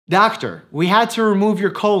Doctor, we had to remove your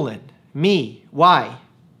colon. Me, why?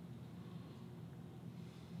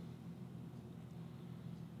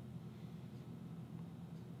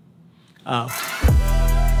 Oh.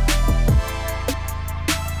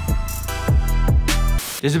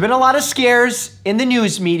 There's been a lot of scares in the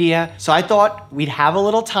news media, so I thought we'd have a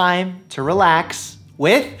little time to relax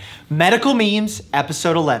with Medical Memes,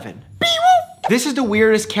 episode 11. This is the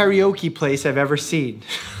weirdest karaoke place I've ever seen.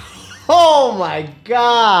 Oh my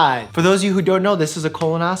God. For those of you who don't know, this is a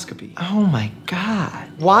colonoscopy. Oh my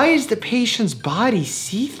God. Why is the patient's body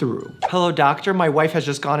see-through? Hello, doctor. My wife has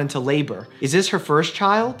just gone into labor. Is this her first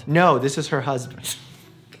child? No, this is her husband.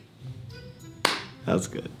 That's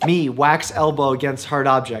good. Me, wax elbow against hard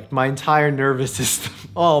object. My entire nervous system.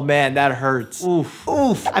 Oh man, that hurts. Oof,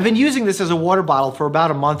 oof. I've been using this as a water bottle for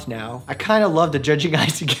about a month now. I kind of love the judging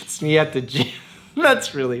eyes against me at the gym.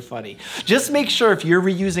 That's really funny. Just make sure if you're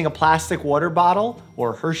reusing a plastic water bottle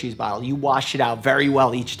or a Hershey's bottle, you wash it out very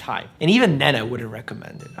well each time. And even then I wouldn't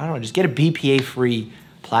recommend it. I don't know, just get a BPA-free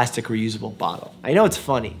plastic reusable bottle. I know it's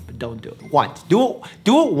funny, but don't do it once. Do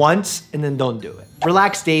it once and then don't do it.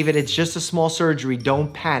 Relax, David, it's just a small surgery,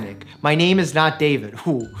 don't panic. My name is not David.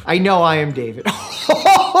 Who? I know I am David.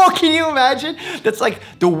 Can you imagine? That's like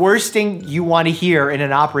the worst thing you want to hear in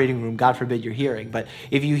an operating room, God forbid you're hearing, but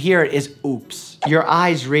if you hear it, is oops. Your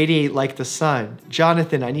eyes radiate like the sun.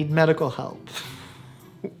 Jonathan, I need medical help.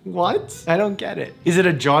 What? I don't get it. Is it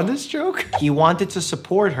a jaundice joke? He wanted to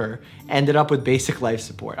support her, ended up with basic life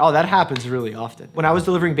support. Oh, that happens really often. When I was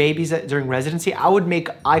delivering babies during residency, I would make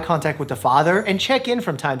eye contact with the father and check in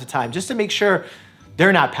from time to time just to make sure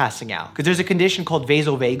they're not passing out. Because there's a condition called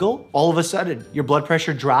vasovagal. All of a sudden, your blood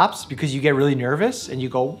pressure drops because you get really nervous and you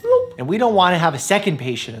go, whoop. And we don't want to have a second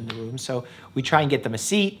patient in the room, so we try and get them a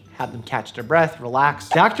seat, have them catch their breath, relax.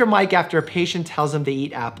 Dr. Mike, after a patient tells them to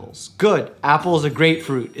eat apples. Good, apple is a great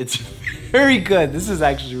fruit. It's very good. This is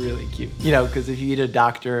actually really cute. You know, because if you eat a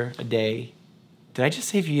doctor a day, did I just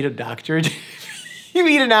say if you eat a doctor a day? You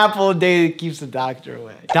eat an apple a day, it keeps the doctor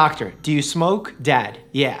away. Doctor, do you smoke? Dad,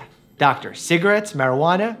 yeah. Doctor, cigarettes,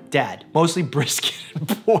 marijuana? Dad, mostly brisket and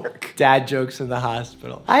pork. Dad jokes in the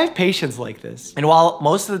hospital. I have patients like this. And while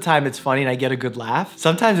most of the time it's funny and I get a good laugh,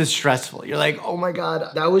 sometimes it's stressful. You're like, oh my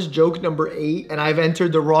God, that was joke number 8 and I've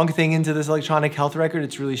entered the wrong thing into this electronic health record.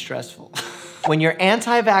 It's really stressful. When your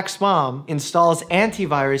anti-vax mom installs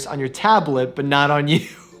antivirus on your tablet, but not on you.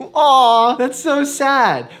 Aw, that's so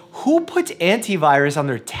sad. Who puts antivirus on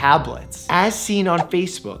their tablets? As seen on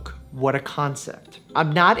Facebook, what a concept.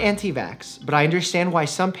 I'm not anti-vax, but I understand why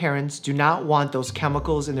some parents do not want those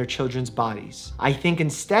chemicals in their children's bodies. I think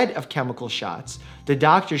instead of chemical shots, the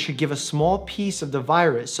doctor should give a small piece of the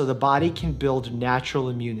virus so the body can build natural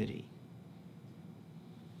immunity.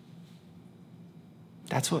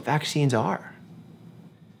 That's what vaccines are.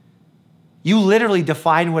 You literally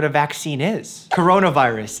define what a vaccine is.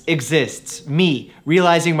 Coronavirus exists. Me,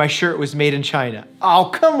 realizing my shirt was made in China. Oh,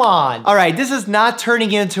 come on. All right, this is not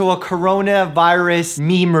turning into a coronavirus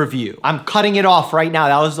meme review. I'm cutting it off right now.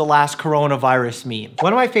 That was the last coronavirus meme.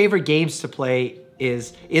 One of my favorite games to play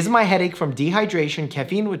is my headache from dehydration,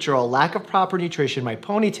 caffeine withdrawal, lack of proper nutrition, my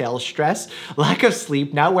ponytail, stress, lack of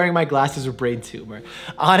sleep, not wearing my glasses, or brain tumor?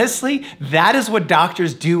 Honestly, that is what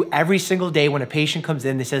doctors do every single day when a patient comes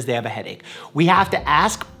in that says they have a headache. We have to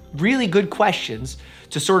ask really good questions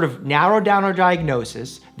to sort of narrow down our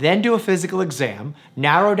diagnosis, then do a physical exam,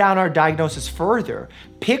 narrow down our diagnosis further,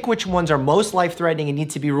 pick which ones are most life-threatening and need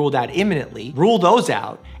to be ruled out imminently, rule those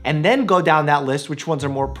out, and then go down that list which ones are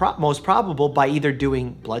most probable by either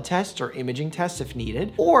doing blood tests or imaging tests if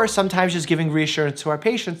needed, or sometimes just giving reassurance to our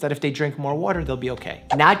patients that if they drink more water, they'll be okay.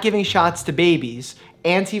 Not giving shots to babies,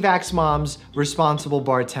 anti-vax moms, responsible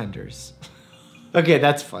bartenders. Okay,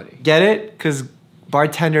 that's funny. Get it? Because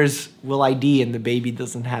bartenders will ID and the baby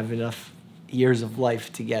doesn't have enough years of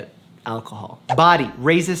life to get alcohol. Body,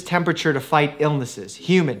 raises temperature to fight illnesses.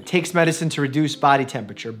 Human, takes medicine to reduce body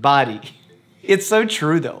temperature. Body. It's so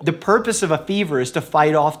true though. The purpose of a fever is to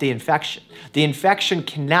fight off the infection. The infection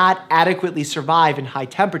cannot adequately survive in high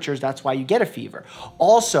temperatures, that's why you get a fever.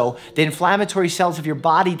 Also, the inflammatory cells of your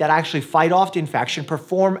body that actually fight off the infection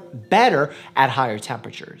perform better at higher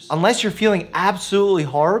temperatures. Unless you're feeling absolutely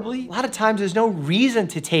horribly, a lot of times there's no reason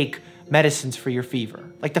to take medicines for your fever.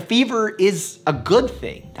 Like the fever is a good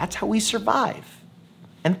thing. That's how we survive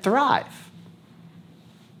and thrive.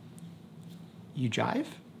 You jive?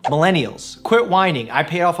 Millennials, quit whining. I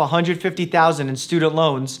paid off $150,000 in student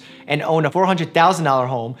loans and own a $400,000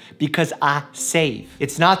 home because I save.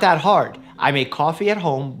 It's not that hard. I make coffee at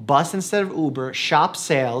home, bus instead of Uber, shop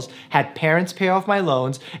sales, had parents pay off my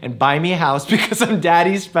loans, and buy me a house because I'm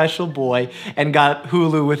daddy's special boy and got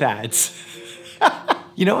Hulu with ads.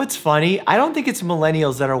 You know what's funny? I don't think it's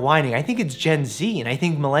millennials that are whining. I think it's Gen Z, and I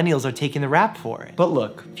think millennials are taking the rap for it. But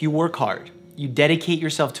look, if you work hard, you dedicate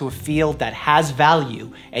yourself to a field that has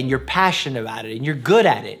value, and you're passionate about it, and you're good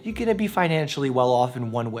at it, you're gonna be financially well off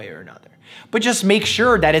in one way or another. But just make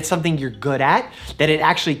sure that it's something you're good at, that it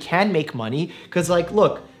actually can make money. Because like,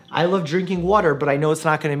 look, I love drinking water, but I know it's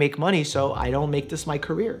not gonna make money, so I don't make this my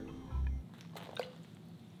career.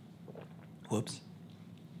 Whoops.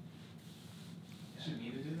 Is it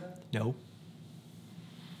me to do that? No.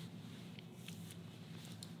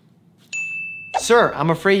 Sir, I'm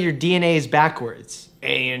afraid your DNA is backwards.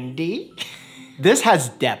 A and D? This has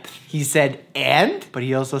depth. He said and, but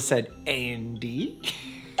he also said A and D.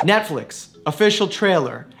 Netflix, official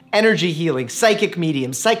trailer, energy healing, psychic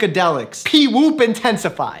medium, psychedelics, P-Whoop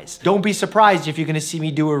intensifies. Don't be surprised if you're gonna see me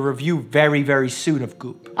do a review very, very soon of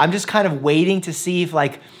Goop. I'm just kind of waiting to see if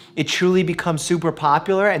like it truly becomes super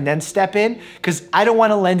popular and then step in, because I don't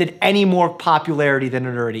wanna lend it any more popularity than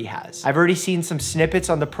it already has. I've already seen some snippets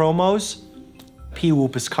on the promos.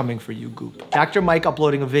 P-Whoop is coming for you, Goop. Dr. Mike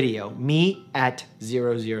uploading a video, me at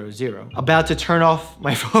 000, about to turn off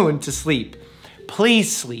my phone to sleep.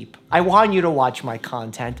 Please sleep. I want you to watch my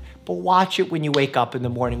content, but watch it when you wake up in the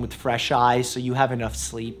morning with fresh eyes so you have enough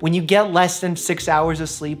sleep. When you get less than 6 hours of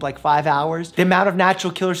sleep, like 5 hours, the amount of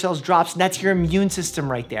natural killer cells drops, and that's your immune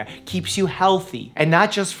system right there. Keeps you healthy, and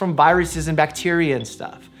not just from viruses and bacteria and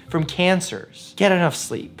stuff, from cancers. Get enough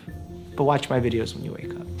sleep, but watch my videos when you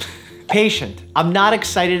wake up. Patient, I'm not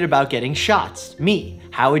excited about getting shots. Me,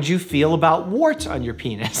 how would you feel about warts on your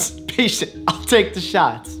penis? Patient, I'll take the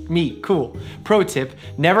shots. Me, cool. Pro tip,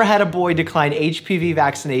 never had a boy decline HPV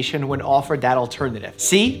vaccination when offered that alternative.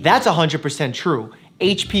 See, that's 100% true.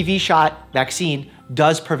 HPV shot vaccine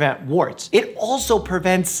does prevent warts. It also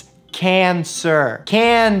prevents cancer.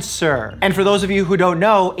 Cancer. And for those of you who don't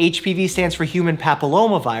know, HPV stands for human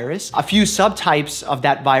papillomavirus. A few subtypes of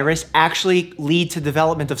that virus actually lead to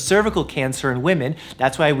development of cervical cancer in women.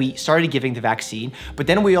 That's why we started giving the vaccine. But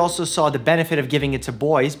then we also saw the benefit of giving it to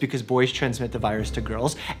boys because boys transmit the virus to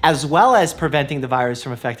girls, as well as preventing the virus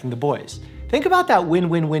from affecting the boys. Think about that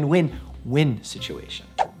win-win-win-win-win situation.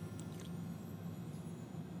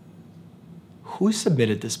 Who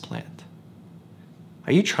submitted this plant?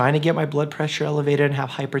 Are you trying to get my blood pressure elevated and have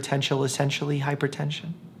hypertension, essentially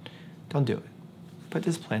hypertension? Don't do it. Put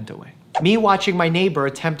this plant away. Me watching my neighbor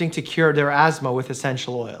attempting to cure their asthma with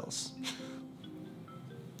essential oils.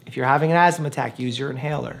 If you're having an asthma attack, use your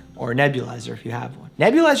inhaler or a nebulizer if you have one.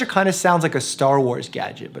 Nebulizer kind of sounds like a Star Wars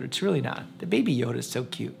gadget, but it's really not. The baby Yoda is so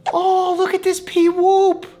cute. Oh, look at this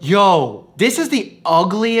P-Whoop. Yo, this is the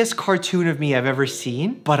ugliest cartoon of me I've ever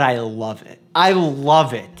seen, but I love it. I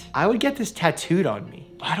love it. I would get this tattooed on me.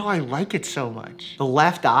 Why do I like it so much? The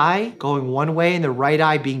left eye going one way and the right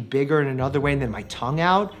eye being bigger in another way and then my tongue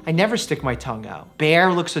out. I never stick my tongue out.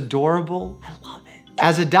 Bear looks adorable. I love it.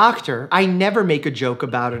 As a doctor, I never make a joke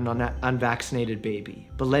about an unvaccinated baby,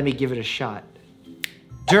 but let me give it a shot.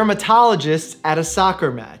 Dermatologists at a soccer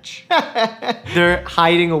match. They're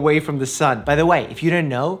hiding away from the sun. By the way, if you didn't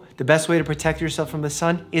know, the best way to protect yourself from the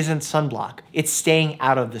sun isn't sunblock. It's staying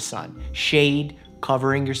out of the sun. Shade,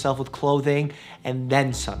 covering yourself with clothing, and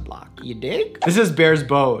then sunblock. You dig? This is Bear's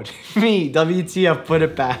Bone. Me, WTF, put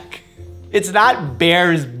it back. It's not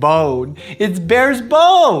Bear's Bone, it's Bear's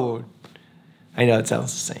Bone. I know it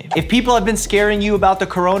sounds the same. If people have been scaring you about the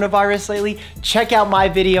coronavirus lately, check out my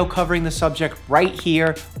video covering the subject right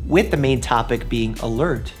here with the main topic being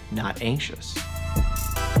alert, not anxious.